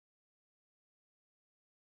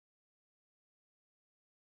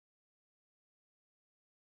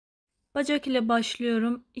Bacak ile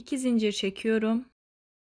başlıyorum. 2 zincir çekiyorum.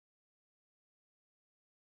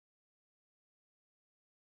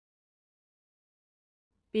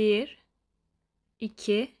 Bir,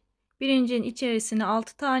 iki. Birincinin içerisine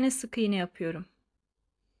 6 tane sık iğne yapıyorum.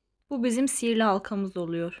 Bu bizim sihirli halkamız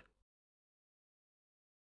oluyor.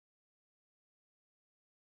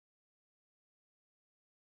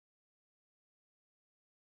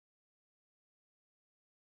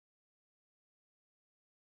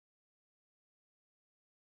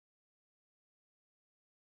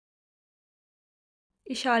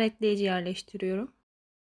 İşaretleyici yerleştiriyorum.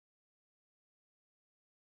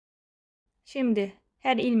 Şimdi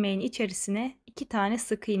her ilmeğin içerisine 2 tane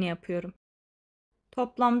sık iğne yapıyorum.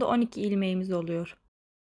 Toplamda 12 ilmeğimiz oluyor.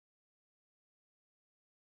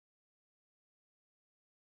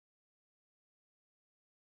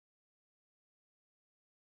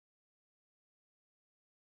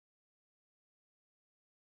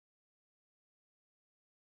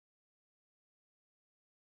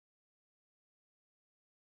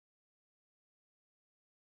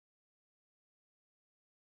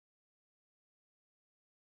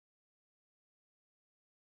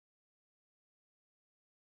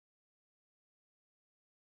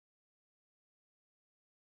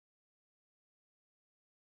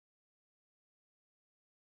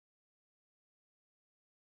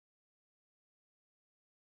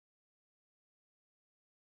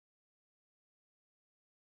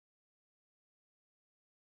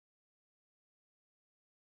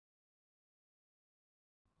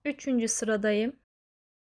 Üçüncü sıradayım.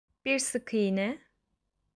 Bir sık iğne,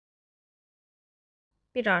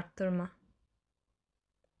 bir arttırma.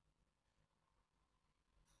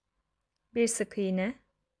 Bir sık iğne,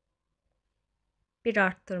 bir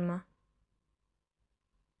arttırma.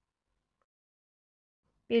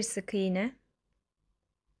 Bir sık iğne,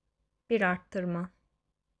 bir arttırma.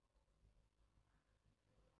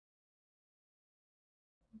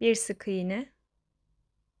 Bir sık iğne,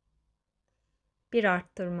 bir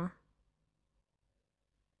arttırma.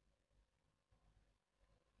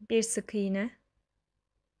 Bir sık iğne,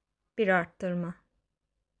 bir arttırma.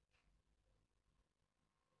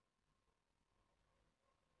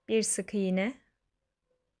 Bir sık iğne,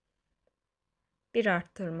 bir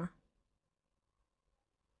arttırma.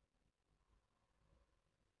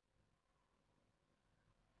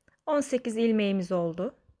 18 ilmeğimiz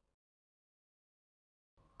oldu.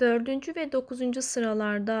 4. ve 9.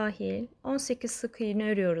 sıralar dahil 18 sık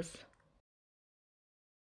iğne örüyoruz.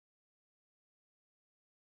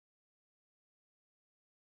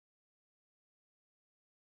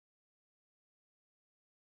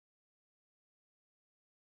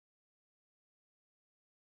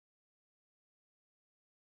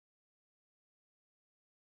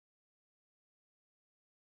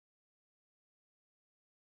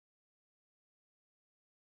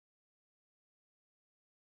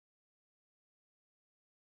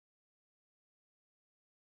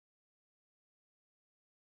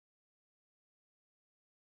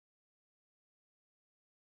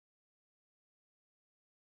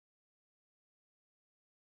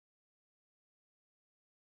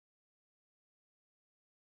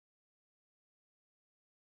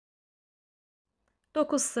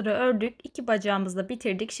 Dokuz sıra ördük. 2 bacağımızla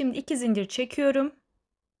bitirdik. Şimdi 2 zincir çekiyorum.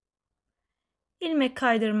 İlmek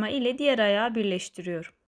kaydırma ile diğer ayağı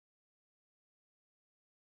birleştiriyorum.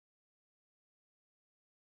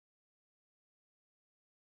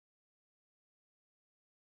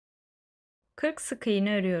 40 sık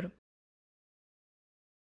iğne örüyorum.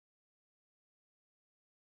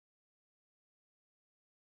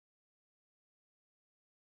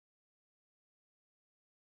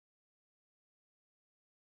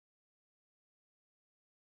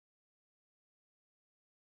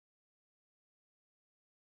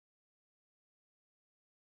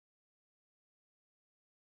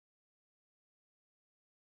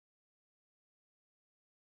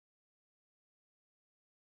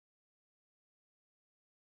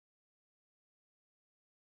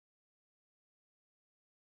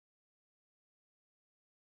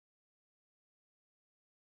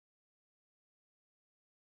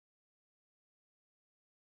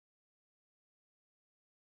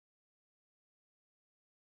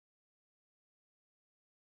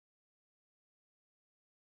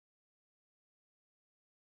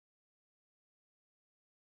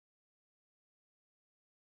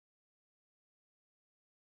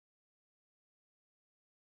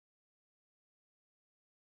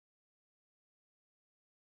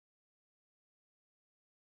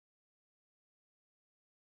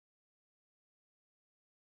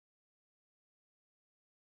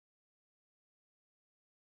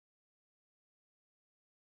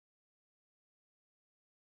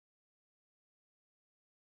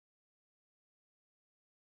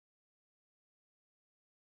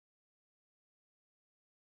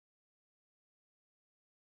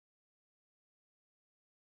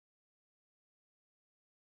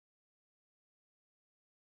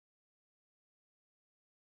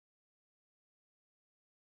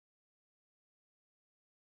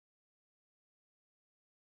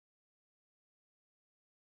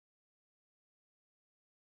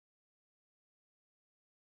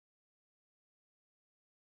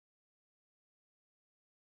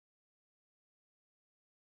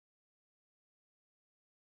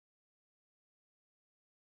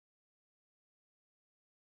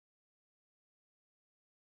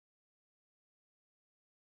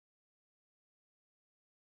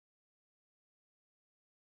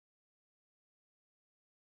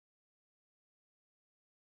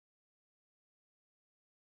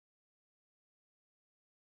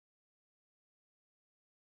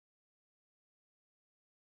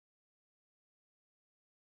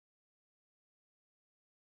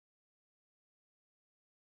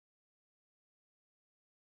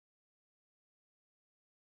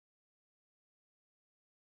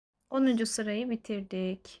 10. sırayı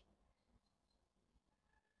bitirdik.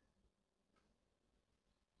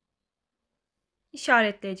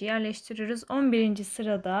 İşaretleyici yerleştiriyoruz. 11.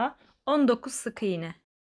 sırada 19 sık iğne.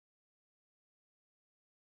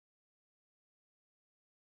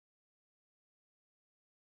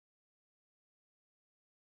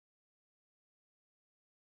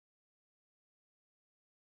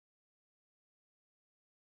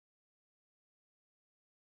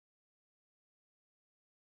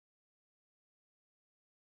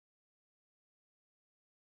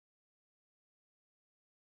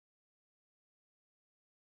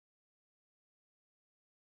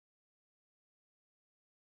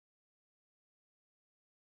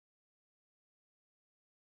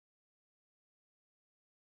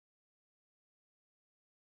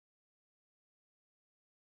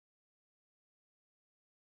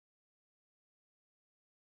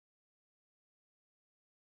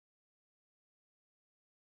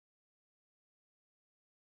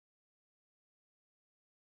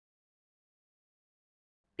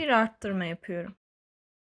 Bir arttırma yapıyorum.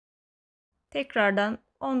 Tekrardan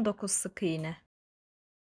 19 sık iğne.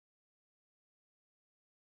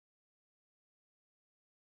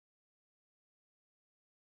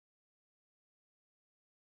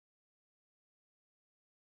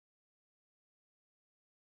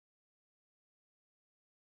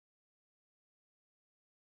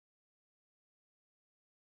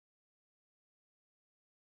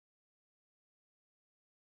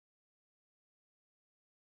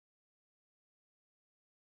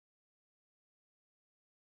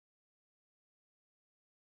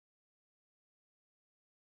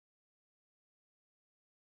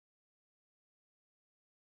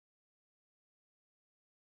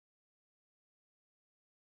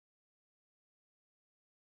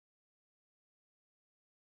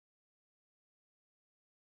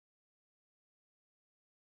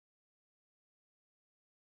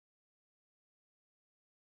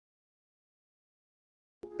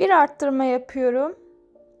 Bir arttırma yapıyorum.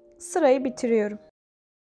 Sırayı bitiriyorum.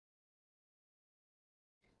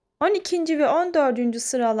 12. ve 14.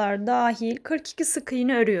 sıralar dahil 42 sık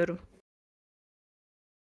iğne örüyorum.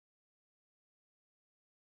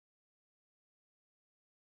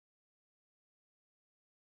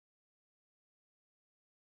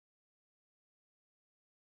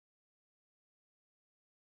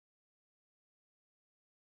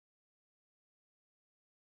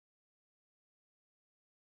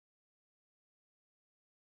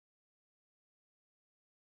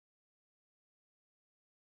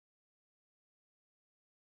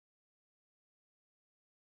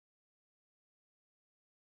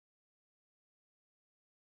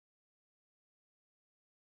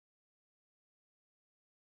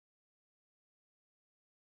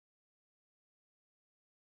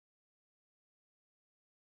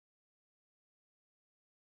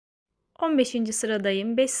 On beşinci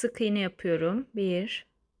sıradayım. 5 sık iğne yapıyorum. 1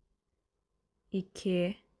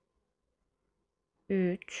 2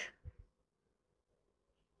 3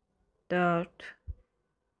 4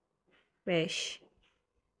 5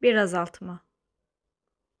 bir azaltma.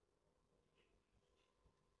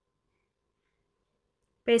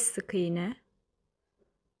 5 sık iğne.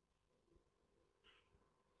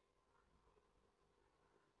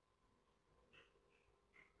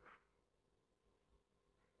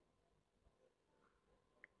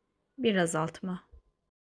 Bir azaltma.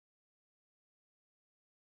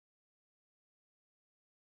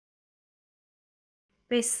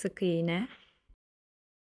 5 sık iğne.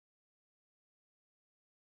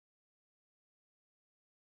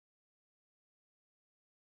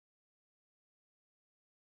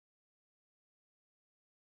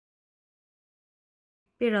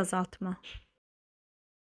 Bir azaltma.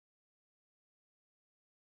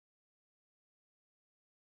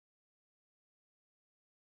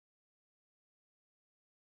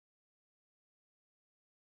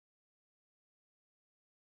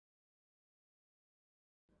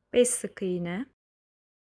 5 sık iğne.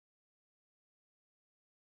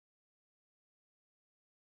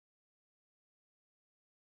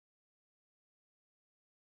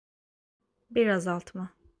 Bir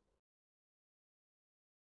azaltma.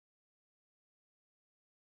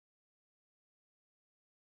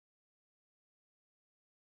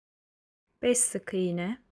 5 sık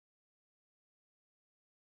iğne.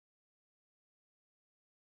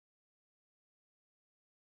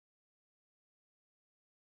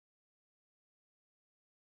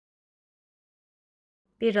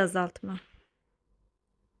 Bir azaltma.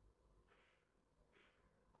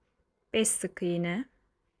 5 sık iğne.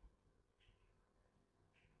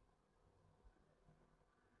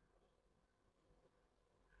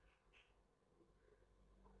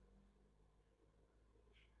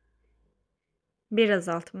 Bir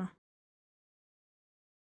azaltma.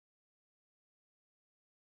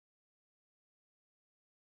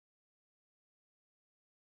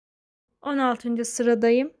 On altıncı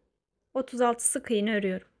sıradayım. 36 sık iğne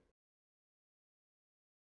örüyorum.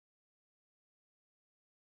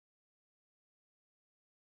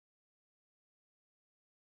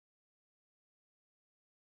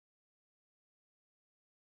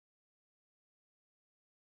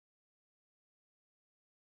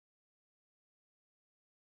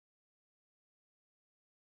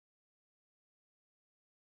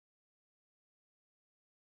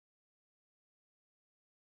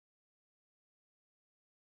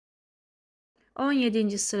 On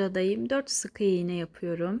yedinci sıradayım. 4 sık iğne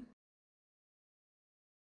yapıyorum.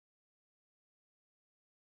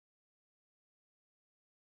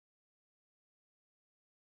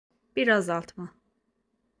 Bir azaltma.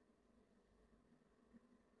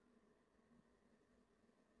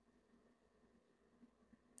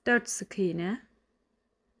 4 sık iğne.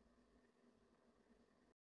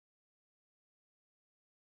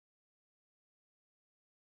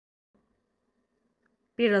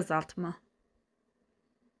 Bir azaltma.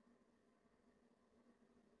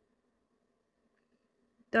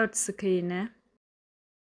 4 sık iğne.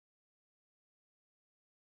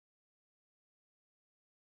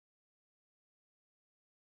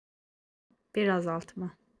 Bir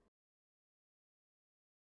azaltma.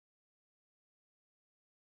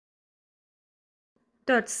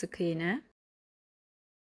 4 sık iğne.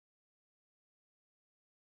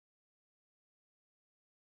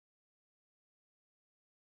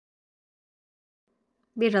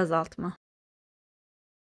 Bir azaltma.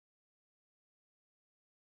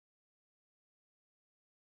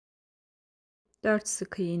 4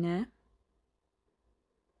 sık iğne.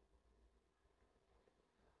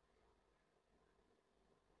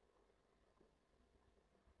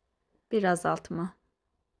 Bir azaltma.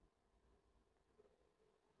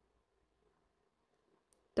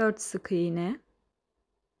 4 sık iğne.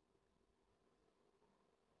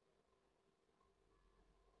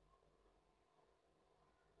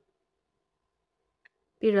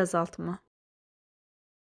 Bir azaltma.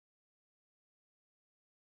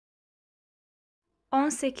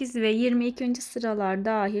 18 ve 22. sıralar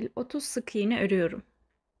dahil 30 sık iğne örüyorum.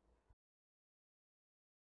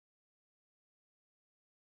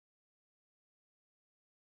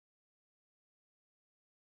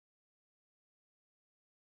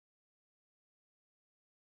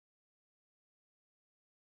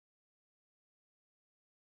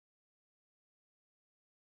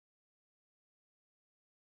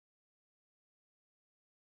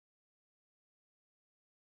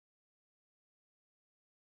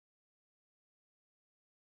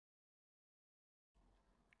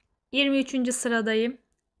 Yirmi üçüncü sıradayım.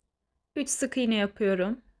 3 sık iğne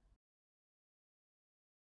yapıyorum.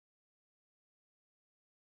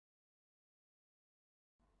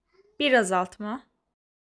 Bir azaltma.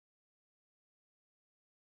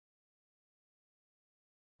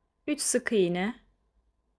 3 sık iğne.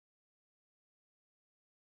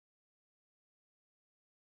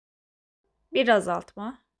 Bir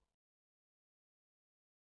azaltma.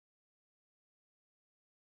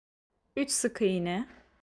 3 sık iğne.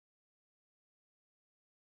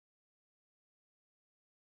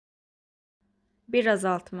 Bir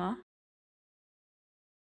azaltma.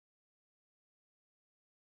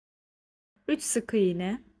 3 sık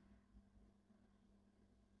iğne.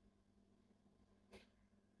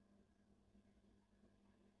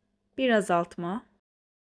 Bir azaltma.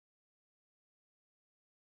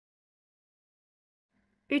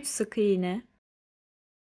 3 sık iğne.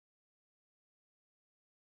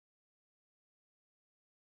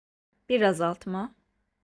 Bir azaltma.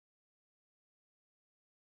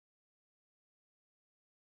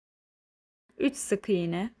 3 sık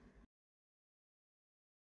iğne.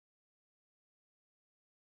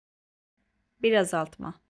 Bir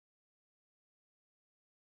azaltma.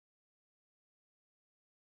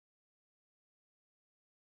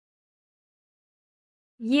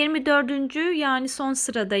 24. yani son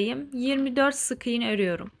sıradayım. 24 sık iğne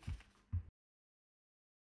örüyorum.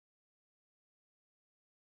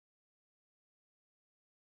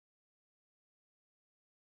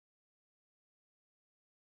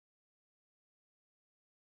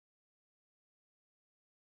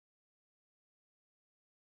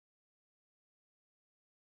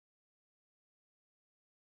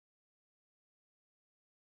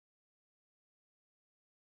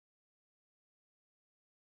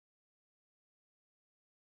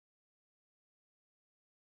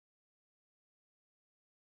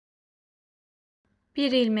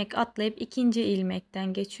 Bir ilmek atlayıp ikinci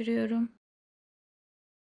ilmekten geçiriyorum.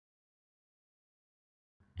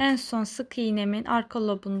 En son sık iğnemin arka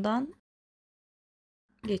lobundan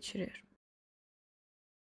geçiriyorum.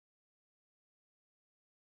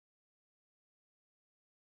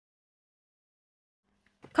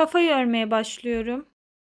 Kafayı örmeye başlıyorum.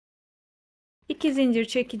 2 zincir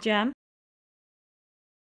çekeceğim.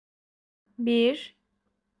 1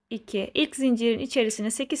 2. İlk zincirin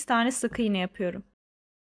içerisine 8 tane sık iğne yapıyorum.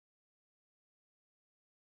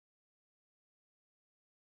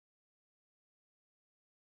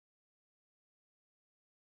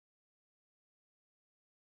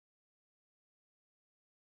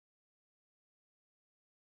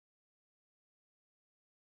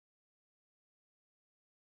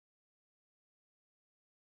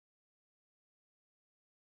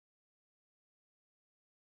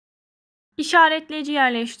 İşaretleyici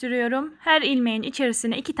yerleştiriyorum. Her ilmeğin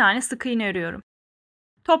içerisine 2 tane sık iğne örüyorum.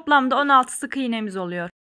 Toplamda 16 sık iğnemiz oluyor.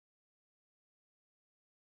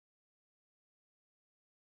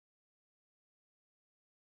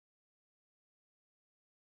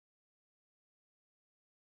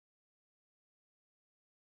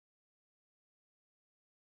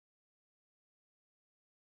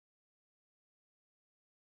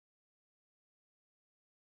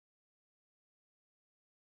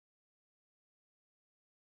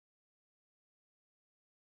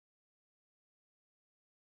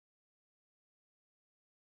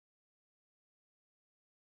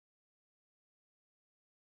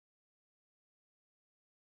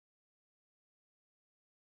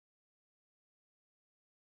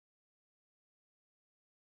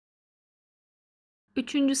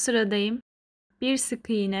 Üçüncü sıradayım. Bir sık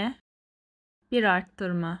iğne, bir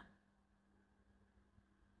arttırma.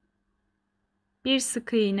 Bir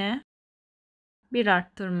sık iğne, bir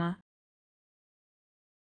arttırma.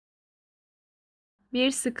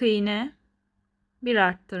 Bir sık iğne, bir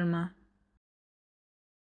arttırma.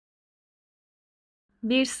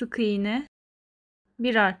 Bir sık iğne,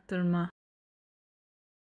 bir arttırma.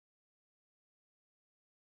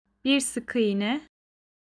 Bir sık iğne,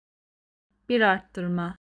 bir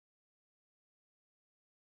arttırma.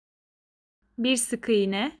 Bir sık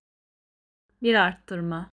iğne, bir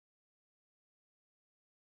arttırma.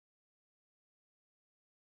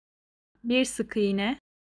 Bir sık iğne,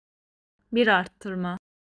 bir arttırma.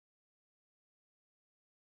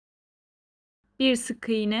 Bir sık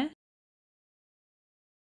iğne,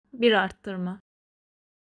 bir arttırma.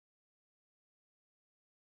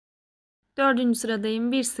 Dördüncü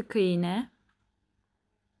sıradayım. Bir sık iğne,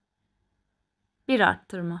 bir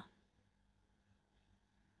arttırma.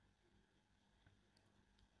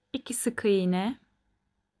 2 sık iğne,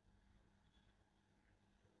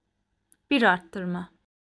 bir arttırma.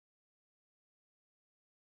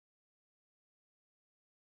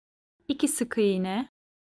 2 sık iğne,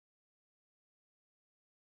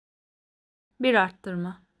 bir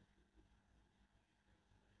arttırma.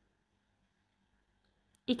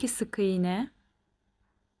 2 sık iğne,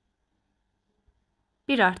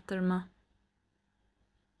 bir arttırma.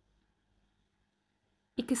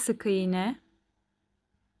 2 sık iğne,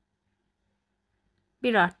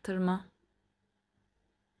 bir arttırma.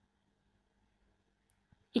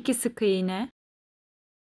 2 sık iğne,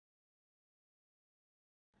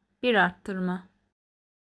 bir arttırma.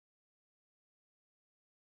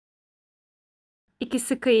 2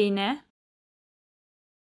 sık iğne,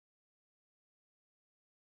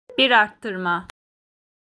 bir arttırma.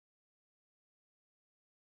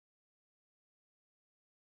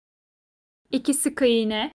 2 sık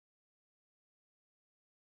iğne,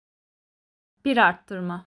 bir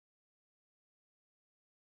arttırma.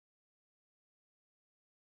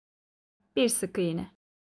 Bir sık iğne.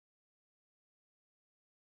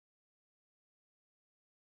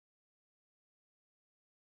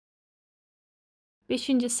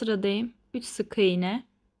 Beşinci sıradayım. 3 sık iğne,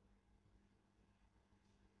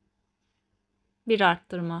 bir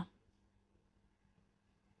arttırma.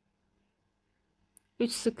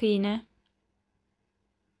 3 sık iğne,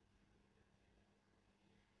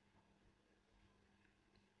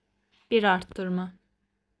 bir arttırma.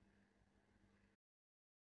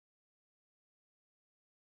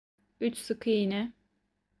 3 sık iğne,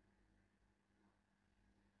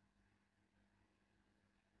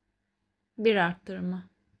 bir arttırma.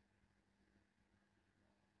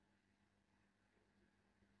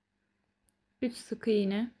 3 sık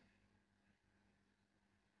iğne,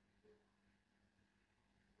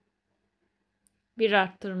 bir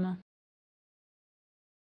arttırma.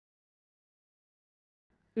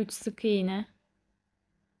 3 sık iğne,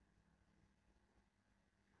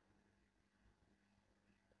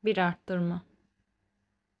 bir arttırma.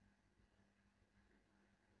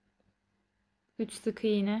 3 sık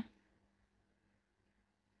iğne,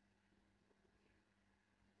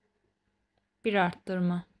 Bir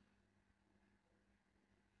arttırma.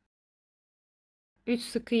 3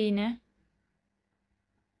 sık iğne.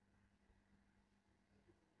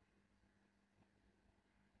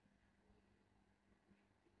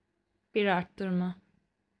 Bir arttırma.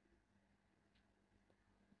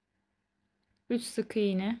 3 sık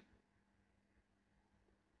iğne.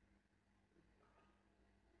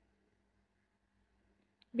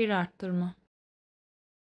 Bir arttırma.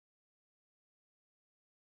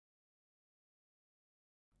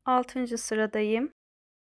 6. sıradayım.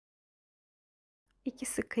 2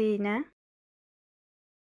 sık iğne.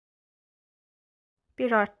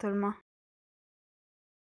 Bir arttırma.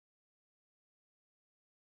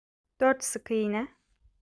 4 sık iğne.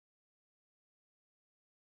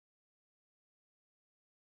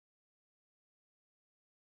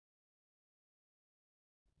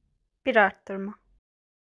 Bir arttırma.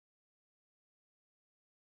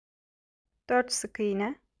 4 sık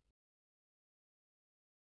iğne.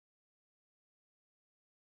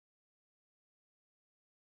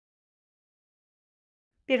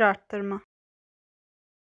 Bir arttırma.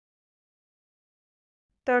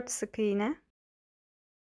 4 sık iğne.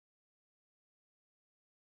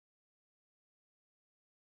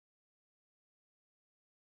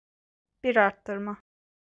 Bir arttırma.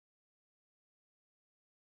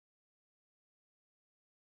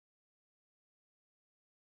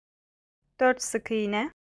 4 sık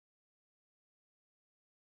iğne.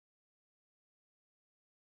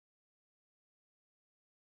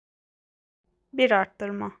 Bir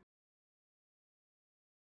arttırma.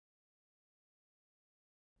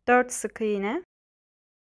 4 sık iğne.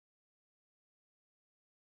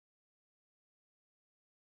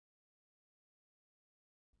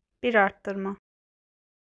 Bir arttırma.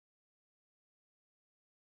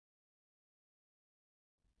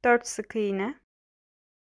 4 sık iğne.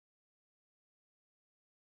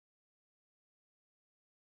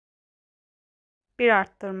 Bir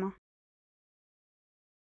arttırma.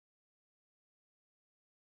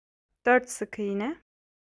 4 sık iğne.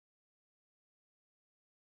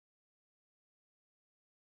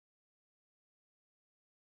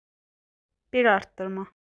 Bir arttırma.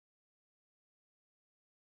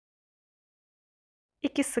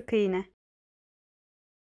 2 sık iğne.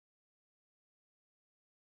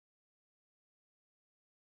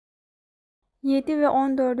 7 ve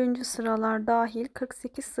 14. sıralar dahil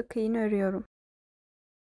 48 sık iğne örüyorum.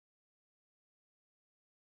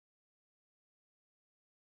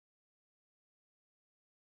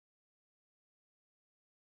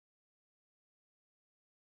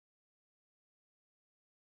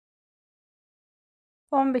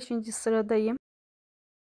 On beşinci sıradayım.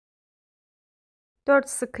 4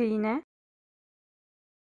 sık iğne.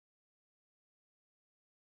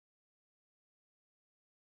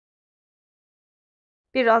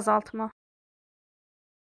 Bir azaltma.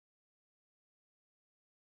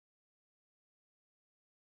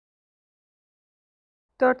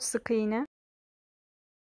 4 sık iğne.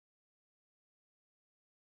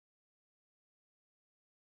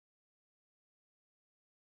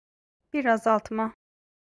 Bir azaltma.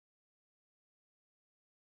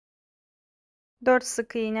 4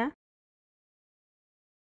 sık iğne.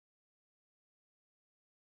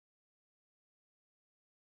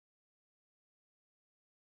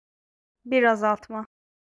 Bir azaltma.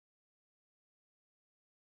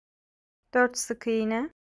 4 sık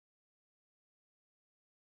iğne.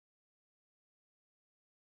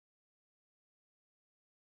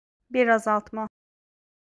 Bir azaltma.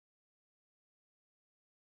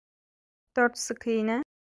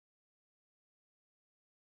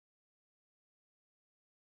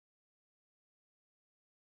 4 sık iğne.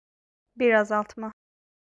 Bir azaltma.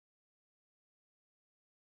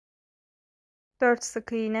 4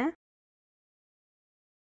 sık iğne.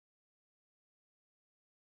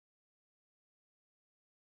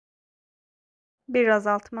 Bir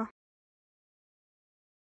azaltma.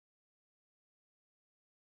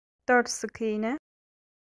 4 sık iğne.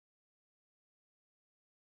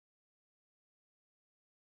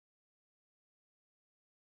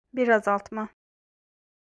 Bir azaltma.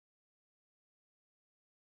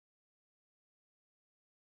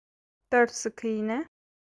 4 sık iğne.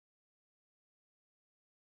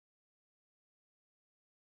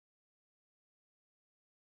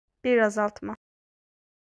 Bir azaltma.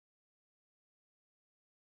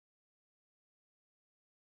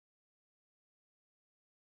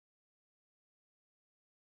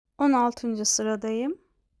 16. sıradayım.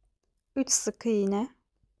 3 sık iğne.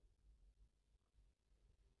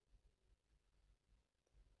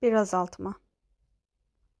 Bir azaltma.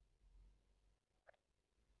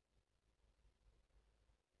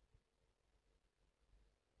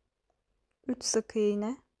 3 sık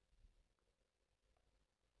iğne,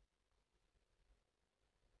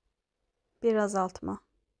 bir azaltma,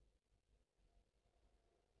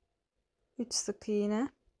 3 sık iğne,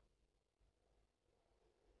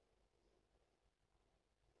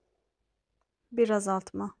 bir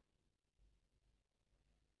azaltma,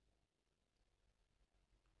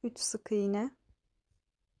 3 sık iğne,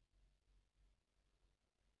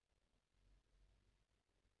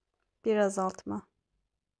 bir azaltma,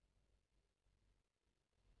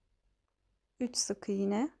 3 sık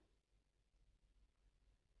iğne,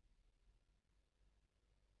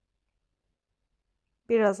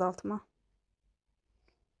 bir azaltma,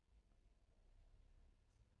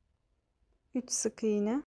 3 sık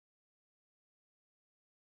iğne,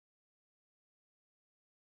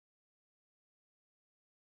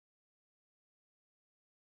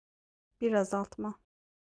 bir azaltma,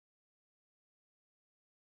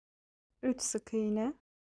 3 sık iğne,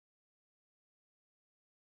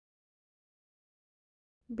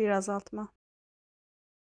 bir azaltma,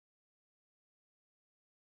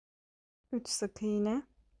 3 sık iğne,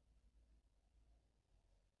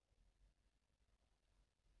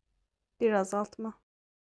 bir azaltma.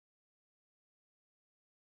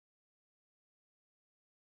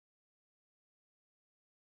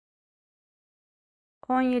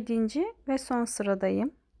 17. ve son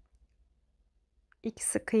sıradayım. 2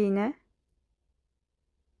 sık iğne,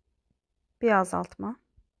 bir azaltma,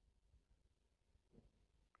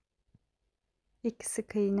 2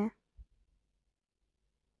 sık iğne,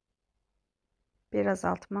 bir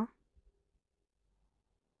azaltma,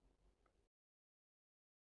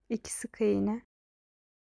 2 sık iğne,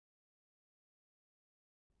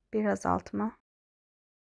 bir azaltma,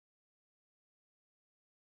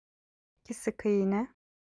 2 sık iğne,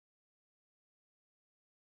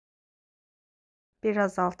 bir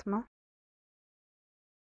azaltma,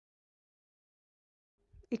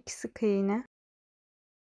 2 sık iğne,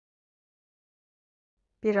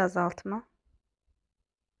 bir azaltma,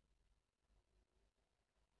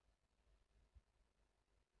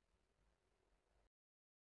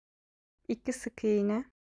 2 sık iğne,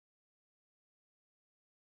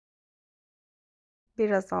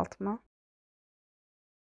 bir azaltma,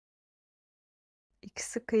 2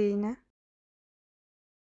 sık iğne,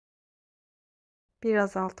 bir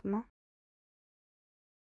azaltma,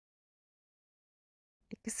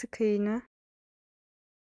 2 sık iğne,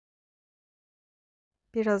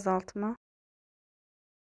 bir azaltma,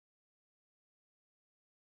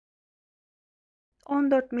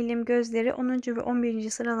 14 milim gözleri 10. ve 11.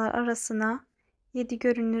 sıralar arasına 7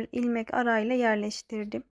 görünür ilmek arayla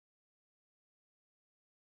yerleştirdim.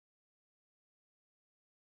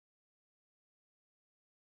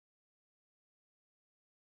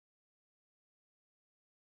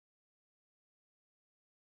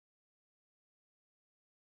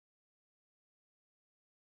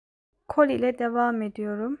 Kol ile devam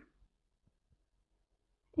ediyorum.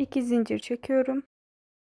 2 zincir çekiyorum.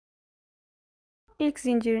 İlk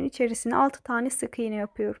zincirin içerisine 6 tane sık iğne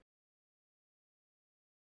yapıyorum.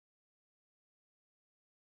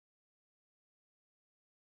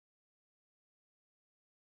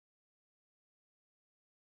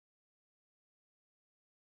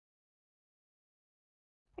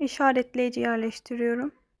 İşaretleyici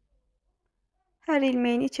yerleştiriyorum. Her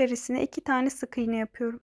ilmeğin içerisine 2 tane sık iğne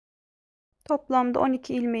yapıyorum. Toplamda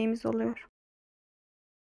 12 ilmeğimiz oluyor.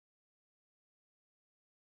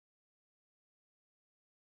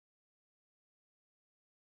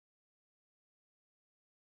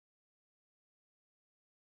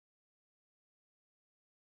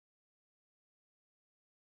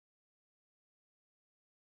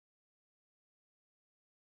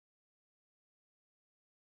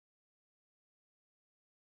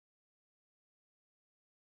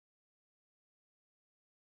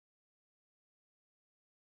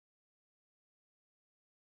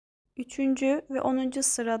 Üçüncü ve 10.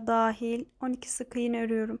 sıra dahil 12 sık iğne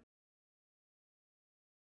örüyorum.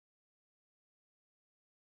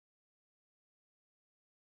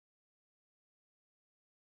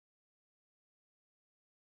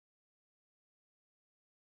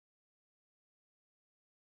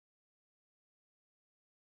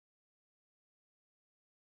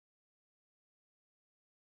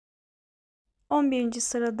 On birinci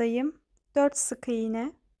sıradayım. 4 sık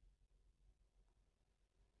iğne,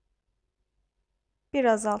 bir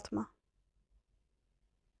azaltma,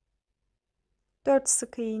 4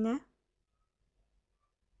 sık iğne,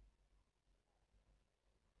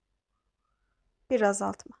 bir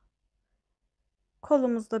azaltma.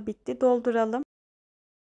 Kolumuz da bitti. Dolduralım.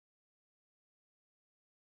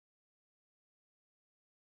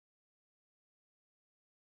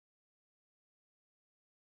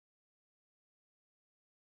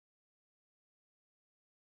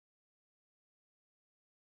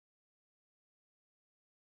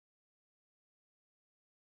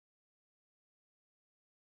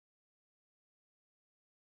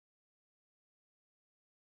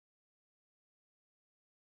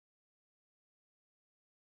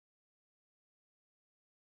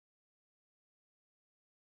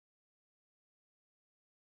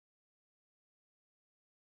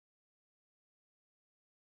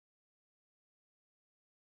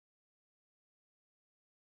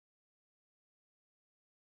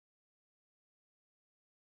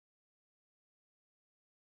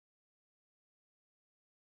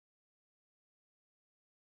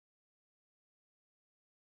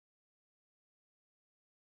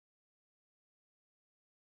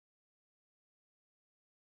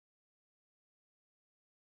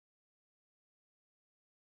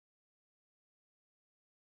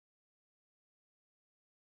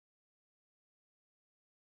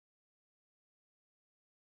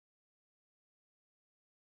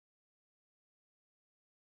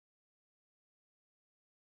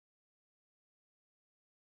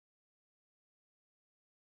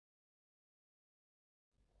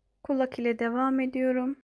 Kulak ile devam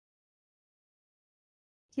ediyorum.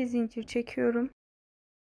 2 zincir çekiyorum.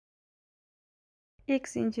 İlk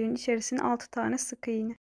zincirin içerisine 6 tane sık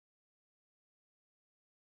iğne.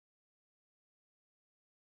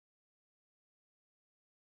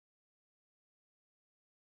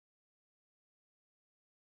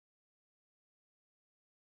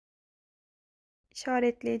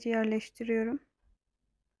 İşaretleyici yerleştiriyorum.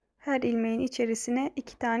 Her ilmeğin içerisine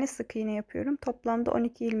 2 tane sık iğne yapıyorum. Toplamda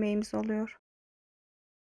 12 ilmeğimiz oluyor.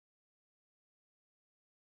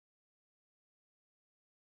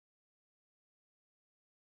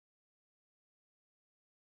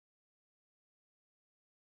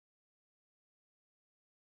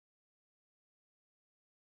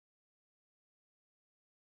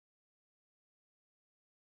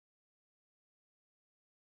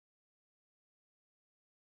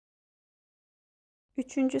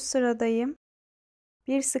 Üçüncü sıradayım.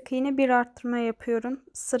 Bir sık iğne, bir arttırma yapıyorum.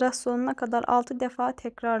 Sıra sonuna kadar 6 defa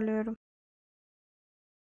tekrarlıyorum.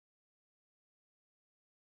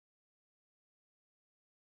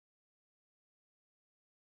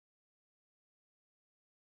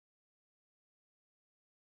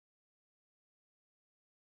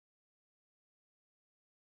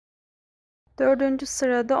 Dördüncü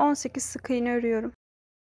sırada 18 sık iğne örüyorum.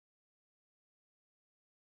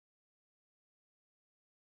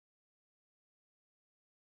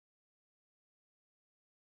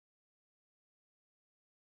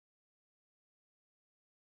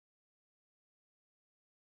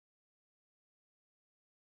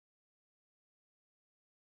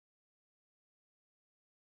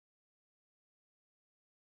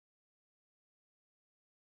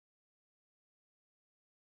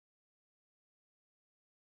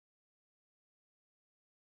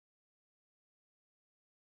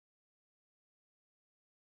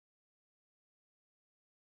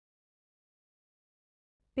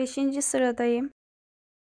 Beşinci sıradayım.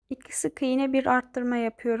 2 sık iğne, bir arttırma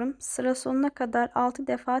yapıyorum. Sıra sonuna kadar 6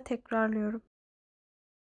 defa tekrarlıyorum.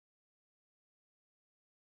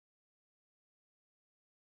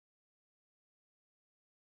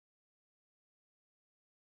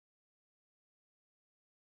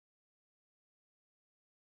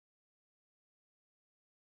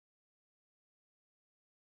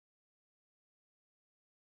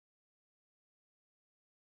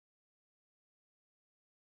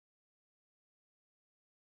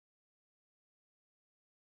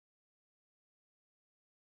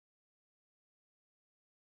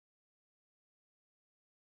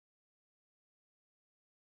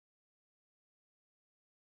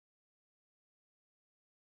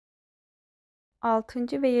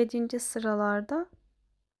 Altıncı ve yedinci sıralarda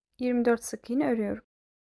 24 sık iğne örüyorum.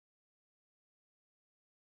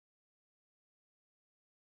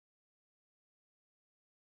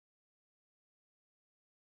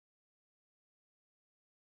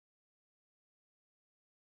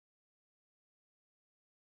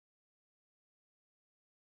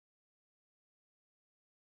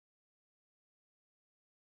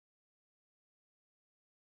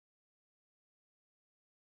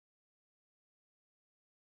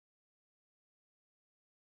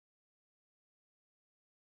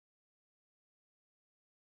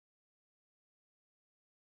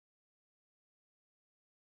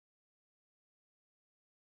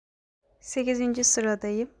 Sekizinci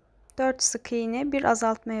sıradayım. 4 sık iğne, bir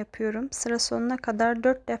azaltma yapıyorum. Sıra sonuna kadar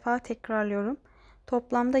 4 defa tekrarlıyorum.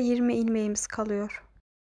 Toplamda 20 ilmeğimiz kalıyor.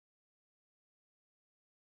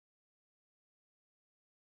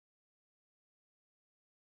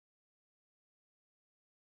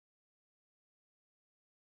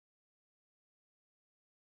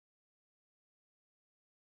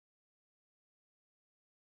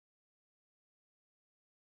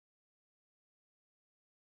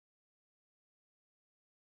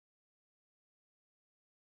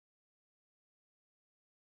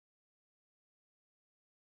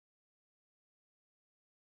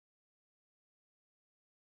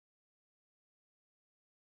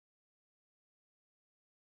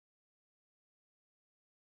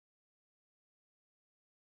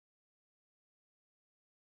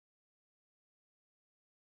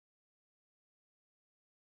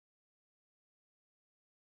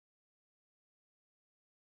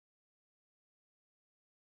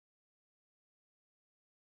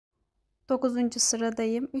 Dokuzuncu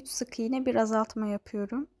sıradayım. 3 sık iğne, bir azaltma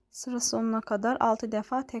yapıyorum. Sıra sonuna kadar 6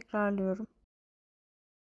 defa tekrarlıyorum.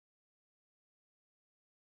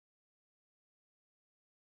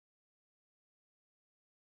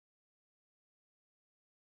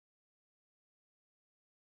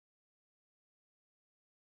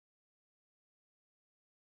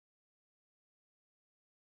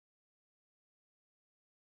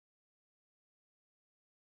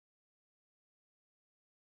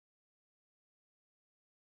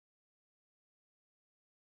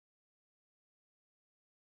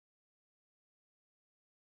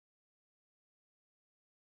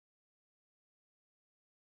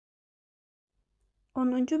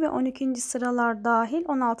 10. ve 12. sıralar dahil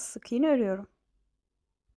 16 sık iğne örüyorum.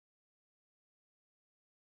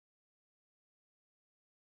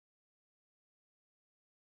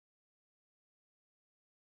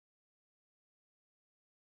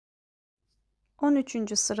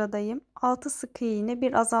 Üçüncü sıradayım. 6 sık iğne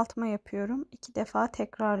bir azaltma yapıyorum. 2 defa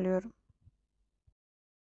tekrarlıyorum.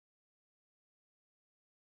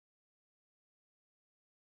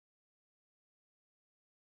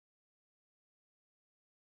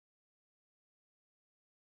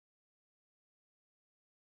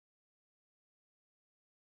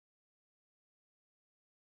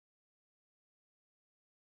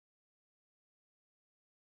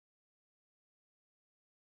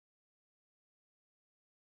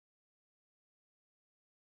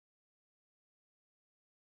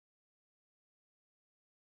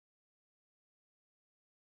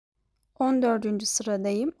 Dördüncü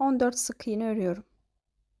sıradayım. 14 sık iğne örüyorum.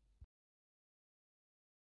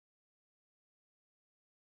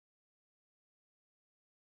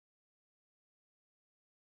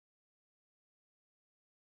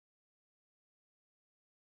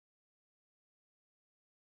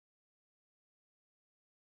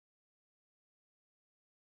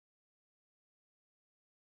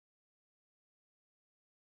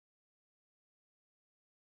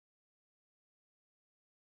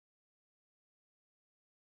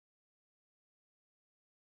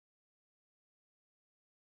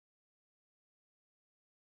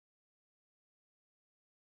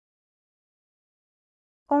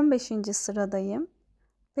 Beşinci sıradayım.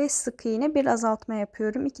 5 sık iğne bir azaltma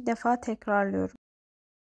yapıyorum. 2 defa tekrarlıyorum.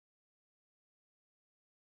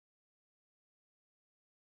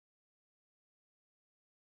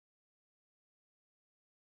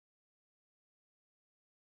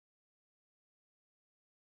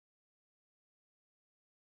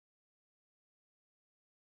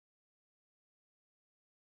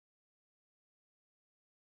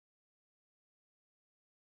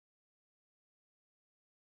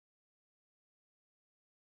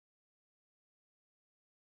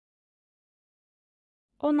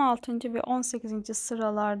 Altıncı ve 18.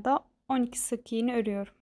 sıralarda 12 sık iğne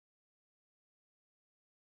örüyorum.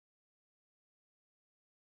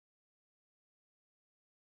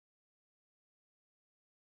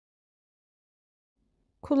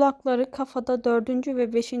 Kulakları kafada 4.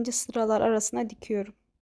 ve 5. sıralar arasına dikiyorum.